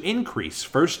to increase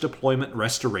first deployment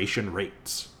restoration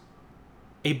rates.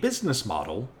 A business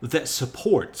model that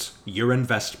supports your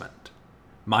investment.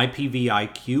 myPV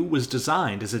IQ was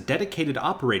designed as a dedicated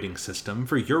operating system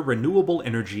for your renewable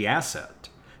energy asset,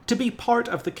 to be part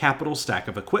of the capital stack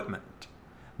of equipment.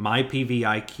 myPV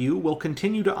IQ will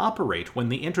continue to operate when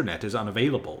the internet is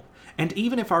unavailable, and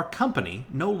even if our company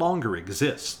no longer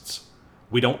exists.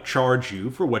 We don't charge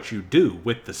you for what you do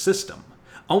with the system,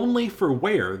 only for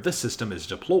where the system is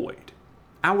deployed.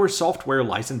 Our software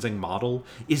licensing model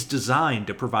is designed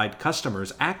to provide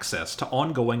customers access to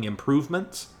ongoing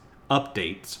improvements,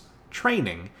 updates,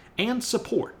 training, and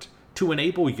support to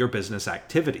enable your business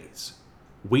activities.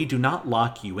 We do not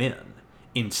lock you in.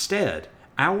 Instead,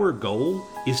 our goal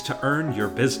is to earn your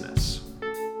business.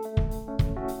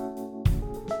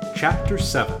 Chapter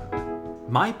 7.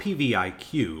 myPV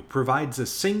IQ provides a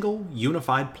single,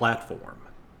 unified platform.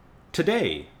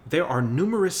 Today, there are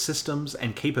numerous systems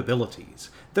and capabilities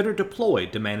that are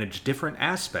deployed to manage different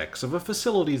aspects of a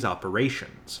facility's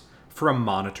operations, from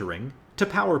monitoring to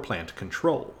power plant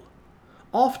control.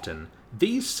 Often,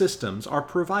 these systems are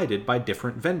provided by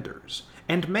different vendors,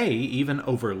 and may even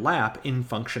overlap in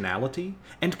functionality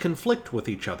and conflict with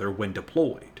each other when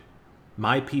deployed.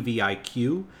 myPV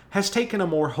IQ has taken a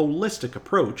more holistic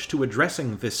approach to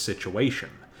addressing this situation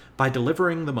by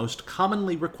delivering the most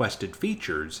commonly requested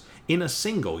features in a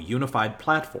single unified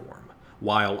platform,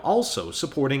 while also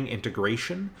supporting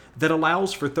integration that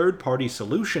allows for third-party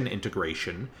solution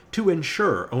integration to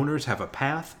ensure owners have a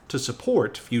path to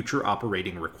support future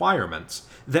operating requirements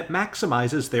that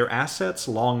maximizes their assets'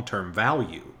 long-term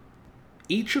value.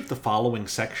 Each of the following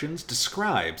sections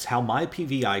describes how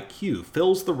myPV IQ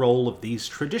fills the role of these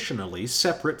traditionally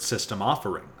separate system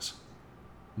offerings.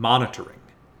 Monitoring.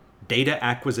 Data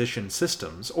acquisition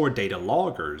systems, or data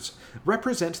loggers,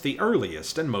 represent the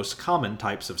earliest and most common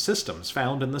types of systems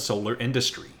found in the solar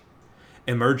industry.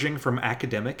 Emerging from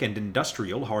academic and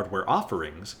industrial hardware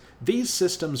offerings, these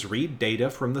systems read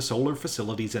data from the solar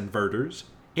facility's inverters,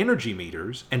 energy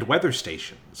meters, and weather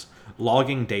stations,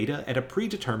 logging data at a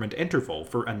predetermined interval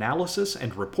for analysis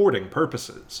and reporting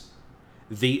purposes.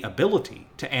 The ability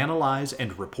to analyze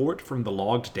and report from the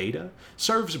logged data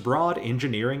serves broad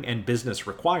engineering and business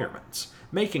requirements,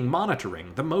 making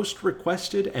monitoring the most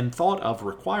requested and thought of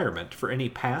requirement for any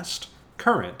past,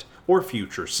 current, or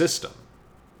future system.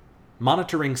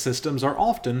 Monitoring systems are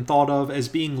often thought of as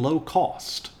being low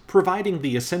cost, providing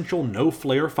the essential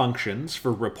no-flare functions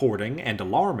for reporting and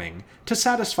alarming to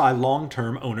satisfy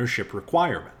long-term ownership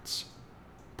requirements.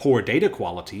 Poor data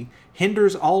quality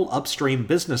hinders all upstream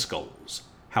business goals.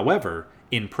 However,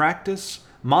 in practice,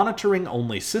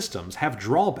 monitoring-only systems have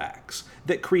drawbacks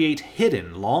that create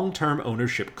hidden long-term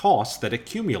ownership costs that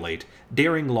accumulate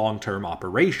during long-term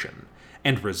operation,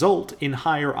 and result in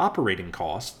higher operating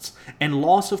costs and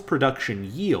loss of production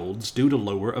yields due to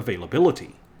lower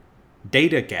availability.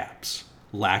 Data gaps,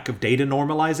 lack of data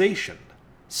normalization,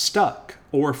 stuck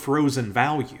or frozen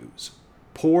values,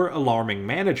 poor alarming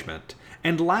management,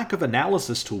 and lack of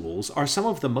analysis tools are some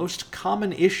of the most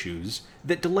common issues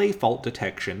that delay fault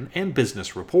detection and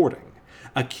business reporting,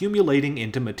 accumulating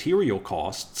into material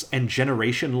costs and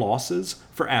generation losses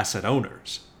for asset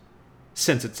owners.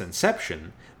 Since its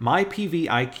inception, myPV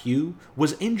IQ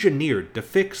was engineered to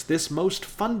fix this most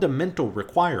fundamental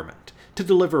requirement to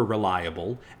deliver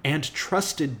reliable and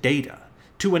trusted data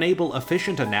to enable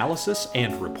efficient analysis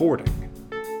and reporting.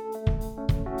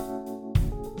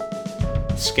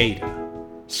 SCADA.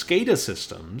 SCADA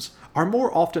systems are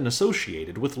more often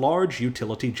associated with large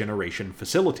utility generation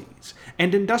facilities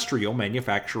and industrial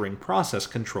manufacturing process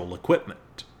control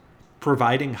equipment,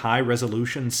 providing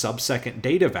high-resolution sub-second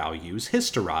data values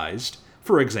historized,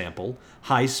 for example,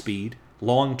 high-speed,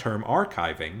 long-term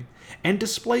archiving, and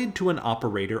displayed to an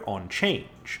operator on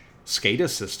change. SCADA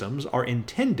systems are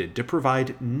intended to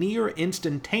provide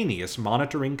near-instantaneous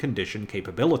monitoring condition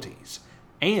capabilities,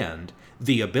 and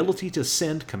the ability to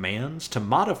send commands to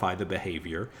modify the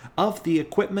behavior of the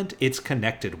equipment it's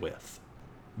connected with.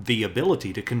 The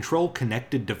ability to control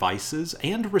connected devices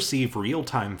and receive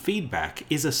real-time feedback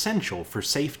is essential for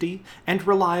safety and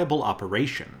reliable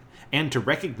operation, and to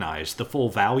recognize the full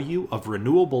value of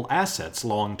renewable assets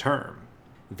long-term.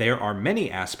 There are many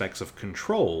aspects of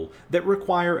control that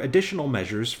require additional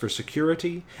measures for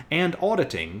security and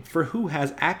auditing for who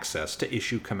has access to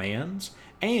issue commands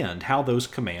and how those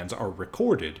commands are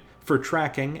recorded for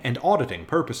tracking and auditing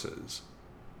purposes.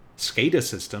 SCADA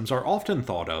systems are often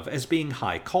thought of as being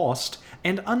high cost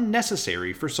and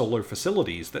unnecessary for solar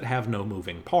facilities that have no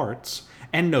moving parts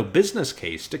and no business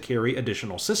case to carry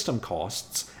additional system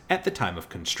costs at the time of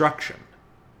construction.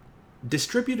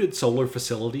 Distributed solar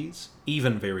facilities,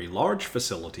 even very large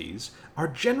facilities, are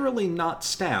generally not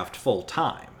staffed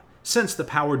full-time, since the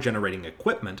power-generating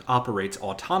equipment operates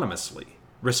autonomously,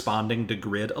 responding to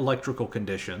grid electrical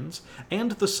conditions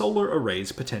and the solar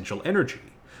array's potential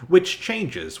energy, which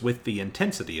changes with the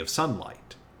intensity of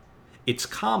sunlight. It's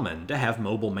common to have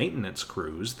mobile maintenance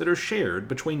crews that are shared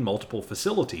between multiple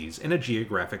facilities in a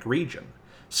geographic region,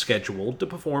 scheduled to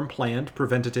perform planned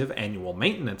preventative annual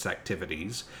maintenance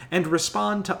activities and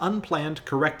respond to unplanned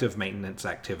corrective maintenance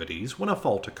activities when a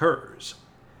fault occurs.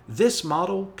 This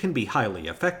model can be highly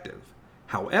effective.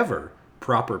 However,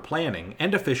 proper planning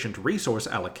and efficient resource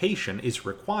allocation is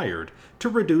required to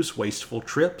reduce wasteful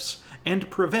trips and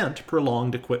prevent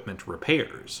prolonged equipment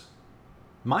repairs.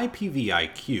 myPV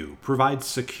IQ provides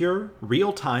secure,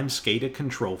 real-time SCADA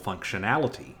control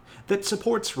functionality that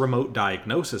supports remote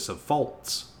diagnosis of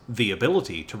faults, the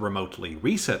ability to remotely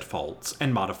reset faults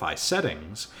and modify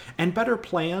settings, and better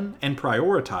plan and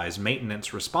prioritize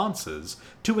maintenance responses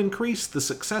to increase the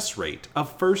success rate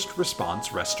of first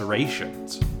response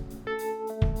restorations.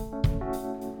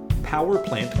 Power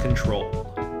plant control.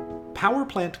 Power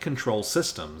plant control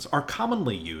systems are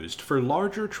commonly used for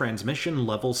larger transmission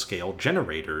level scale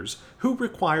generators who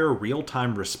require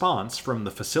real-time response from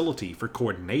the facility for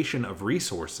coordination of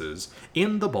resources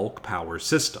in the bulk power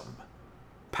system.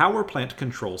 Power plant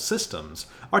control systems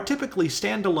are typically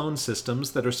standalone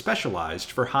systems that are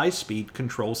specialized for high-speed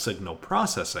control signal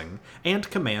processing and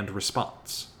command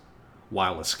response.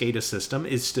 While a SCADA system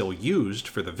is still used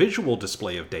for the visual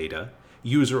display of data,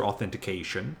 user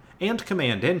authentication, and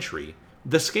command entry,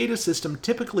 the SCADA system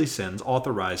typically sends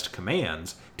authorized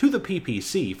commands to the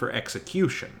PPC for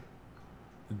execution.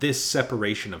 This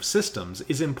separation of systems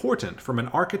is important from an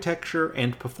architecture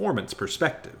and performance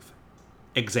perspective.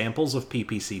 Examples of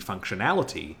PPC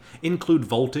functionality include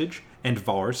voltage and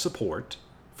VAR support,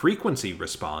 frequency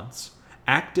response,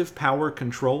 active power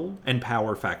control, and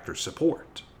power factor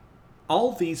support.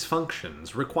 All these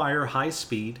functions require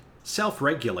high-speed,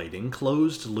 self-regulating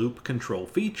closed-loop control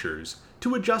features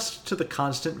to adjust to the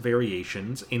constant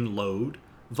variations in load,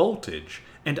 voltage,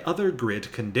 and other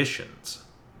grid conditions.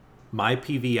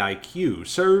 myPV IQ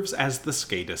serves as the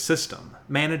SCADA system,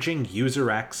 managing user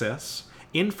access,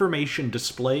 information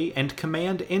display, and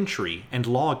command entry and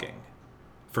logging.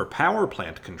 For power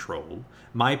plant control,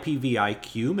 myPV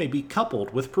IQ may be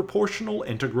coupled with proportional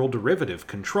integral derivative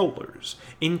controllers,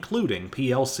 including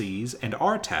PLCs and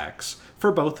RTACs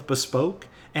for both bespoke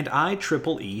and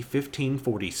IEEE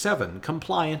 1547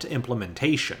 compliant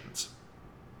implementations.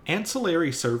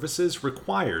 Ancillary services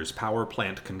requires power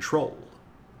plant control.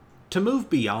 To move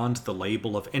beyond the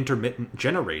label of intermittent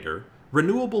generator,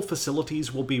 renewable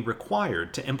facilities will be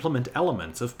required to implement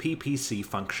elements of PPC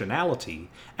functionality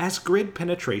as grid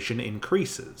penetration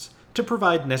increases to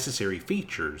provide necessary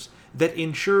features that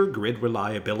ensure grid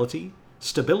reliability,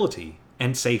 stability,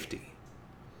 and safety.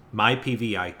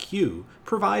 myPV IQ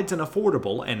provides an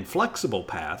affordable and flexible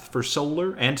path for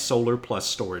solar and solar plus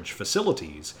storage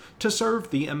facilities to serve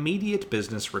the immediate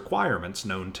business requirements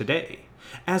known today,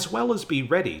 as well as be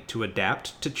ready to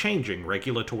adapt to changing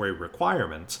regulatory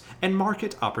requirements and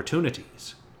market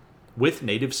opportunities. With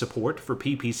native support for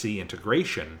PPC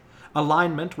integration,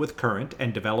 alignment with current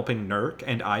and developing NERC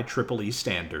and IEEE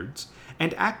standards,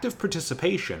 and active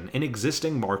participation in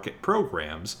existing market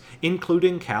programs,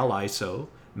 including Cal ISO,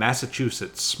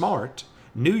 Massachusetts SMART,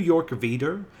 New York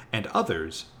VEDR, and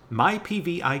others,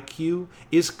 myPV IQ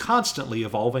is constantly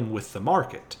evolving with the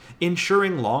market,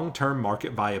 ensuring long-term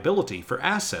market viability for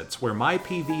assets where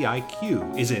myPV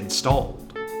IQ is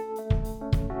installed.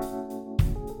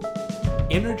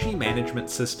 Energy management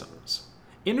systems.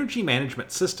 Energy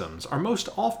management systems are most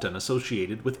often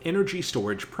associated with energy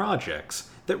storage projects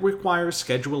that require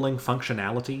scheduling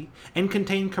functionality and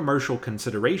contain commercial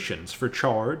considerations for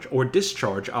charge or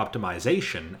discharge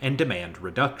optimization and demand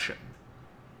reduction.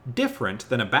 Different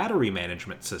than a battery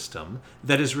management system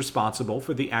that is responsible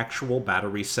for the actual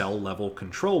battery cell level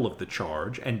control of the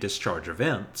charge and discharge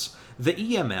events,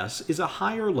 the EMS is a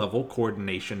higher level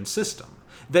coordination system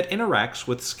that interacts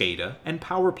with SCADA and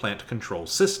power plant control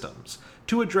systems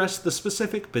to address the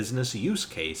specific business use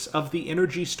case of the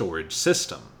energy storage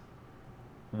system.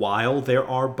 While there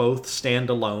are both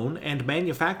standalone and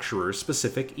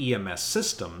manufacturer-specific EMS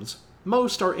systems,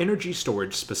 most are energy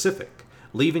storage specific,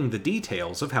 leaving the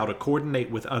details of how to coordinate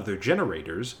with other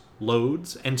generators,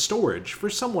 loads, and storage for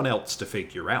someone else to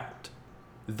figure out.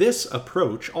 This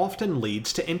approach often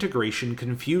leads to integration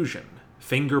confusion,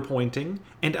 finger-pointing,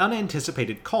 and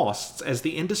unanticipated costs as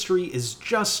the industry is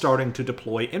just starting to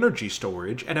deploy energy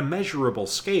storage at a measurable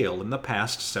scale in the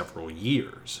past several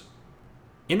years.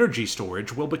 Energy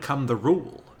storage will become the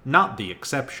rule, not the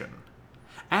exception.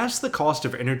 As the cost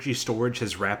of energy storage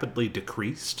has rapidly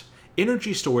decreased,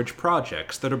 energy storage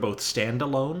projects that are both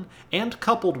standalone and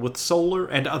coupled with solar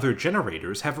and other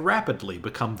generators have rapidly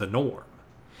become the norm.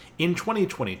 In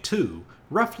 2022,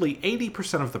 roughly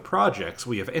 80% of the projects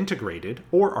we have integrated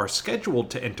or are scheduled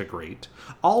to integrate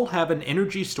all have an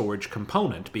energy storage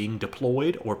component being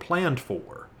deployed or planned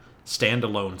for.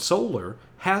 Standalone solar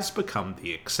has become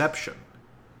the exception.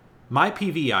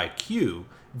 myPV IQ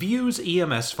views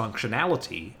EMS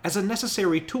functionality as a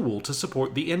necessary tool to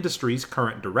support the industry's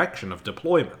current direction of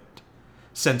deployment.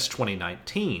 Since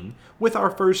 2019, with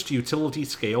our first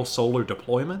utility-scale solar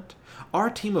deployment, our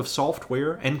team of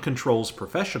software and controls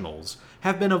professionals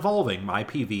have been evolving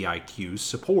myPV IQ's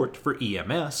support for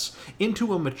EMS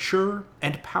into a mature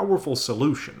and powerful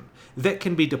solution that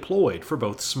can be deployed for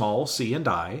both small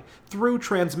C&I through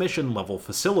transmission-level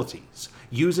facilities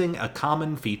using a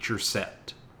common feature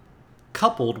set.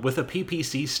 Coupled with a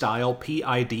PPC-style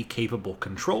PID-capable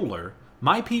controller,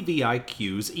 myPV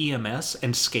IQ's EMS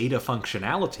and SCADA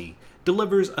functionality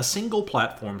delivers a single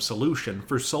platform solution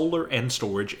for solar and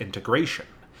storage integration,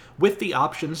 with the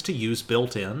options to use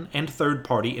built-in and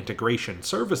third-party integration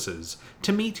services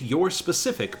to meet your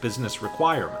specific business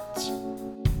requirements.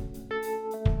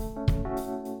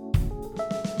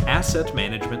 Asset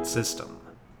Management System.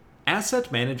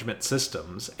 Asset Management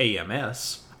Systems,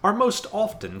 AMS, are most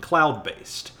often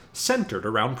cloud-based, centered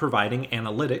around providing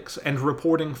analytics and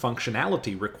reporting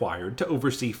functionality required to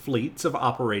oversee fleets of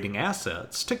operating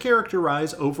assets to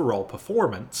characterize overall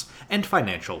performance and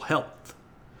financial health.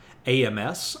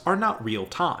 AMS are not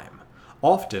real-time,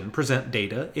 often present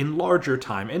data in larger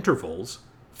time intervals,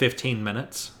 15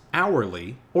 minutes,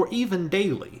 hourly, or even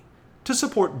daily, to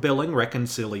support billing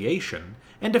reconciliation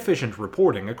and efficient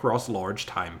reporting across large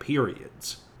time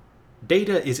periods.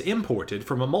 Data is imported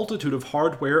from a multitude of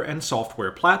hardware and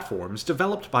software platforms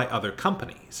developed by other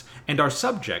companies, and are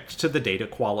subject to the data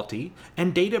quality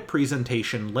and data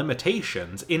presentation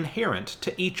limitations inherent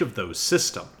to each of those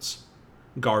systems.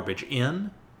 Garbage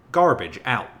in, garbage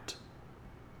out.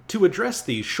 To address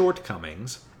these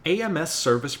shortcomings, AMS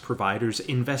service providers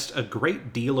invest a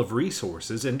great deal of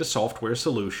resources into software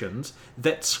solutions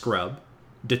that scrub,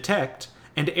 detect,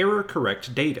 and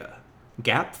error-correct data.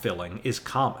 Gap filling is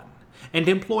common, and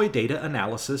employ data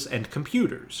analysis and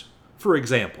computers. For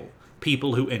example,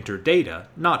 people who enter data,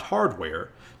 not hardware,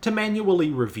 to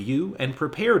manually review and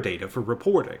prepare data for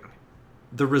reporting.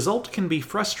 The result can be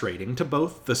frustrating to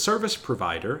both the service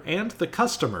provider and the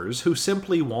customers who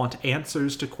simply want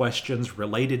answers to questions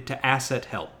related to asset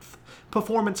health,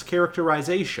 performance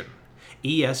characterization,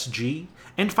 ESG,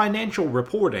 and financial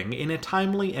reporting in a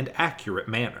timely and accurate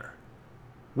manner.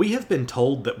 We have been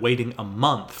told that waiting a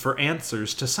month for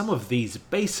answers to some of these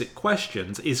basic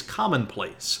questions is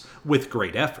commonplace, with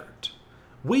great effort.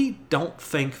 We don't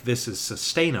think this is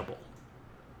sustainable.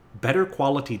 Better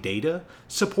quality data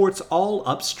supports all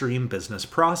upstream business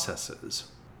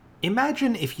processes.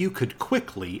 Imagine if you could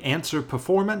quickly answer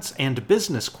performance and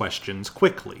business questions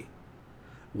quickly.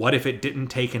 What if it didn't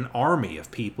take an army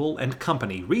of people and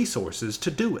company resources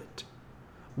to do it?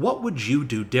 What would you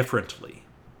do differently?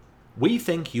 We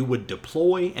think you would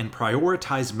deploy and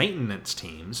prioritize maintenance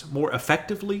teams more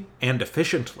effectively and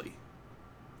efficiently.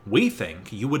 We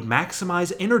think you would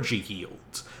maximize energy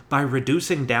yields by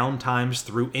reducing downtimes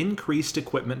through increased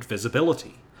equipment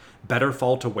visibility, better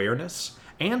fault awareness,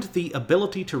 and the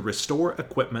ability to restore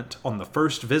equipment on the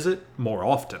first visit more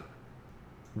often.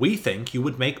 We think you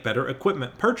would make better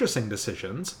equipment purchasing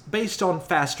decisions based on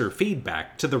faster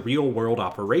feedback to the real-world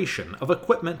operation of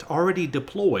equipment already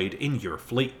deployed in your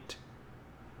fleet.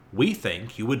 We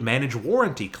think you would manage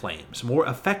warranty claims more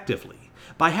effectively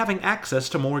by having access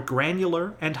to more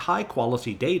granular and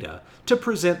high-quality data to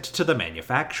present to the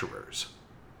manufacturers.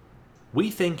 We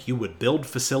think you would build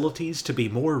facilities to be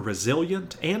more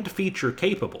resilient and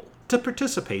feature-capable to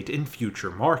participate in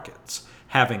future markets,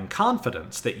 having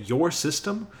confidence that your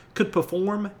system could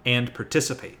perform and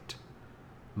participate.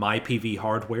 myPV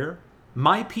hardware,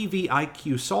 myPV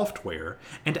IQ software,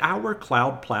 and our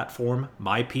cloud platform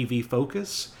myPV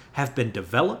Focus have been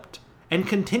developed and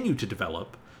continue to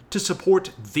develop to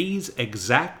support these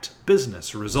exact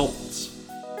business results.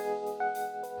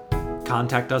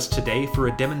 Contact us today for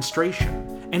a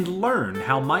demonstration and learn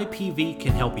how myPV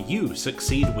can help you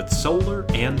succeed with solar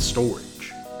and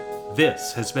storage.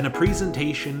 This has been a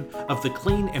presentation of the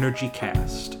Clean Energy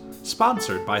Cast,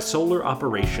 sponsored by Solar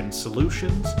Operations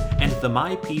Solutions and the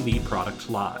myPV product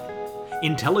line.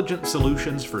 Intelligent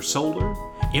solutions for solar,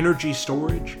 energy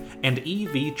storage, and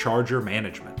EV charger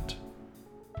management.